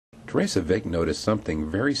Teresa Vick noticed something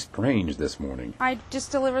very strange this morning. I just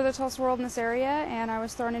deliver the Tulsa World in this area, and I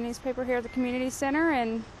was throwing a newspaper here at the community center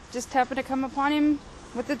and just happened to come upon him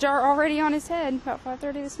with the jar already on his head about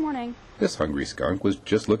 5:30 this morning. This hungry skunk was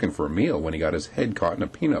just looking for a meal when he got his head caught in a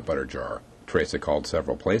peanut butter jar. Teresa called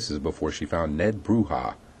several places before she found Ned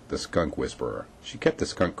Bruja, the skunk whisperer. She kept the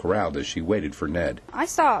skunk corralled as she waited for Ned. I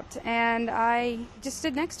stopped and I just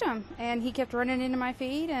stood next to him, and he kept running into my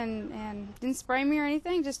feet and didn't spray me or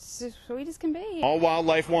anything, just as sweet as can be. All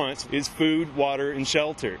wildlife wants is food, water, and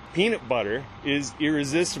shelter. Peanut butter is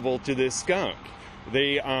irresistible to this skunk.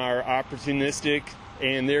 They are opportunistic,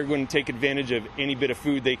 and they're going to take advantage of any bit of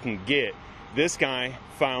food they can get. This guy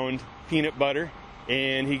found peanut butter,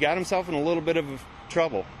 and he got himself in a little bit of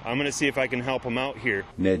trouble. I'm going to see if I can help him out here.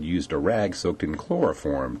 Ned used a rag soaked in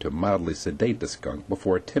chloroform to mildly sedate the skunk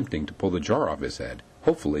before attempting to pull the jar off his head,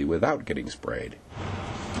 hopefully without getting sprayed.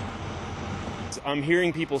 I'm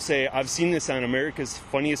hearing people say, I've seen this on America's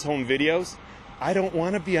Funniest Home Videos. I don't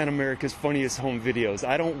want to be on America's Funniest Home Videos.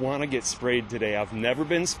 I don't want to get sprayed today. I've never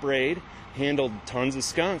been sprayed, handled tons of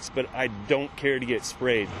skunks, but I don't care to get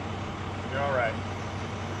sprayed. You're all right.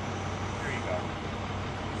 Here you go.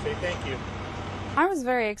 Say thank you. I was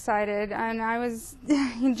very excited, and I was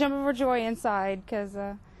jumping for joy inside because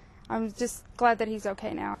I'm just glad that he's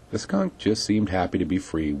okay now. The skunk just seemed happy to be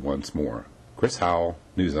free once more. Chris Howell,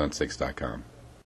 NewsOn6.com.